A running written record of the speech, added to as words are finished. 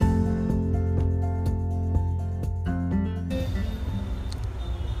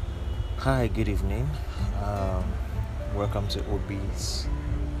Hi, good evening. Um, Welcome to OB's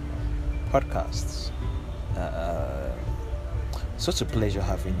podcasts. Uh, Such a pleasure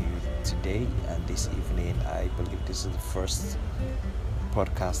having you today and this evening. I believe this is the first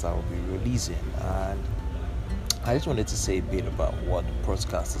podcast I will be releasing, and I just wanted to say a bit about what the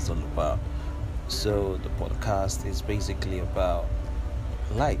podcast is all about. So, the podcast is basically about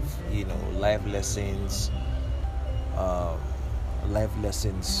life, life lessons, um, life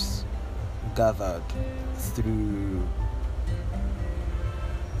lessons gathered through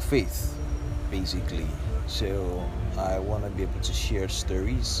faith, basically. So I want to be able to share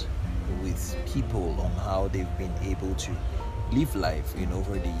stories with people on how they've been able to live life,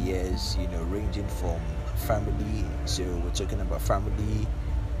 over the years, ranging from family. So we're talking about family,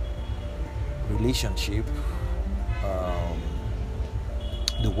 relationship, um,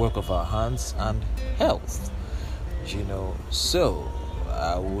 the work of our hands, and health. So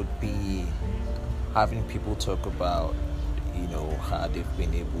I would be having people talk about how they've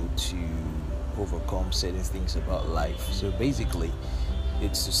been able to overcome certain things about life. So basically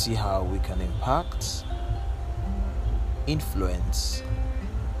it's to see how we can impact, influence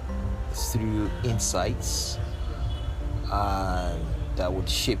through insights, and that would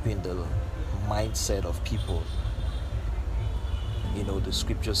shape in the mindset of people. The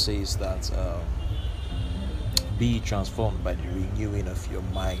scripture says that be transformed by the renewing of your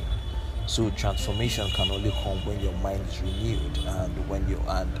mind. So transformation can only come when your mind is renewed,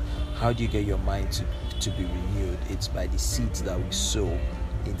 and how do you get your mind to be renewed? It's by the seeds that we sow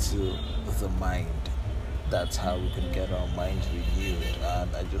into the mind. That's how we can get our minds renewed.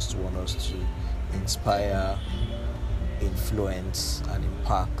 And I just want us to inspire, influence, and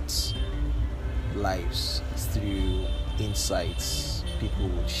impact lives through insights people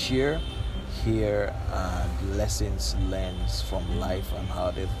would share, hear, and lessons learned from life and how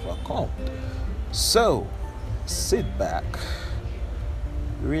they've overcome. So sit back,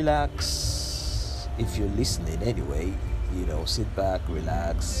 relax. If you're listening anyway, sit back,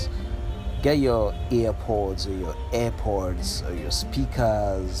 relax, get your earpods or your AirPods or your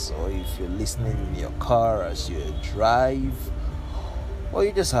speakers, or if you're listening in your car as you drive, or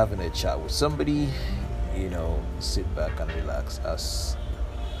you're just having a chat with somebody, sit back and relax, as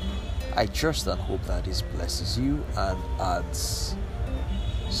I trust and hope that this blesses you and adds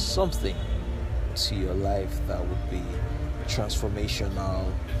something to your life that would be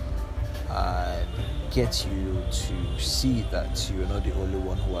transformational and get you to see that you're not the only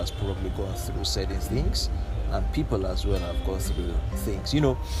one who has probably gone through certain things, and people as well have gone through things.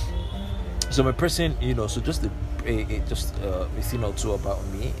 So my person, so just a thing or two about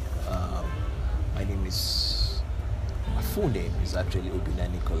me. My name is My full name is actually Obina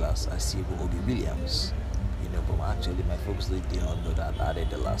Nicholas Asiebo Obi Williams. But actually my folks, they don't know that I added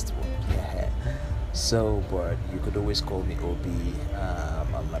the last one. Yeah. So, but you could always call me Obi.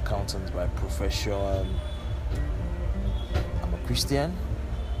 I'm an accountant by profession. I'm a Christian.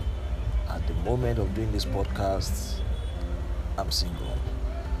 At the moment of doing this podcast, I'm single.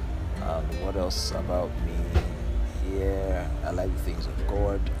 And what else about me? Yeah, I like the things of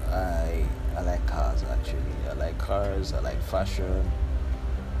God. I like cars, actually. I like cars, I like fashion,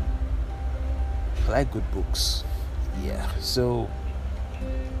 I like good books. Yeah, so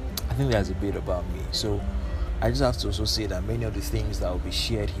I think that's a bit about me. So I just have to also say that many of the things that will be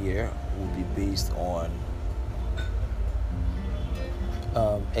shared here will be based on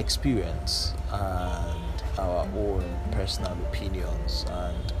experience and our own personal opinions,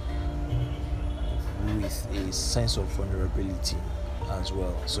 and with a sense of vulnerability as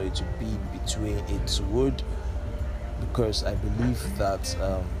well. So it would be between, it would, because I believe that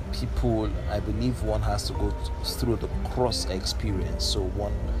I believe one has to go through the cross experience.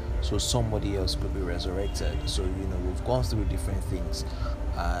 So somebody else could be resurrected. So we've gone through different things,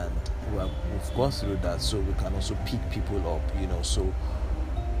 and we've gone through that, so we can also pick people up. So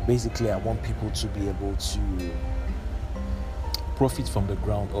basically, I want people to be able to profit from the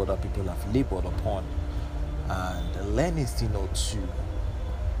ground other people have labored upon, and learn a thing or two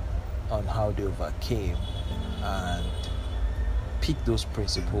on how they overcame, and pick those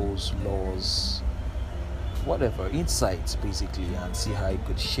principles, laws, whatever, insights basically, and see how it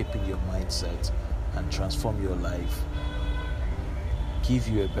could shape in your mindset and transform your life, give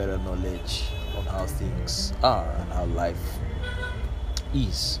you a better knowledge on how things are and how life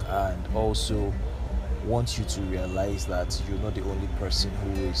is, and also want you to realize that you're not the only person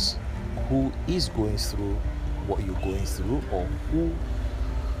who is going through what you're going through, or who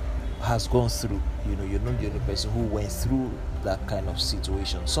has gone through. You're not the only person who went through that kind of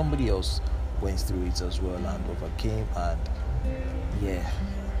situation. Somebody else went through it as well and overcame, and yeah,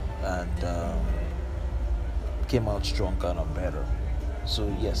 and came out stronger and better.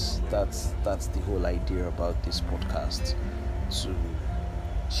 So yes, that's the whole idea about this podcast, to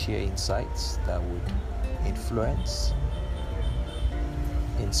share insights that would influence,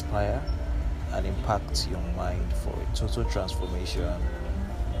 inspire, and impact your mind for a total transformation,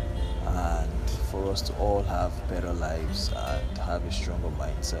 and for us to all have better lives and have a stronger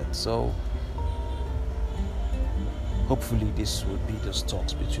mindset. So hopefully this would be just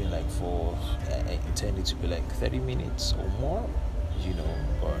talks between like for intended to be like 30 minutes or more,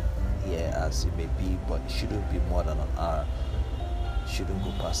 or yeah, as it may be, but it shouldn't be more than an hour, shouldn't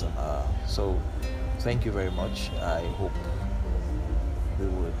go past an hour. So thank you very much. I hope we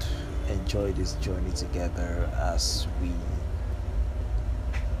would enjoy this journey together as we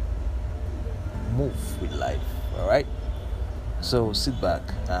move with life. All right, so sit back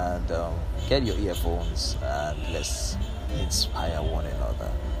and get your earphones, and let's inspire one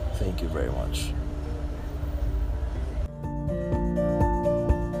another. Thank you very much.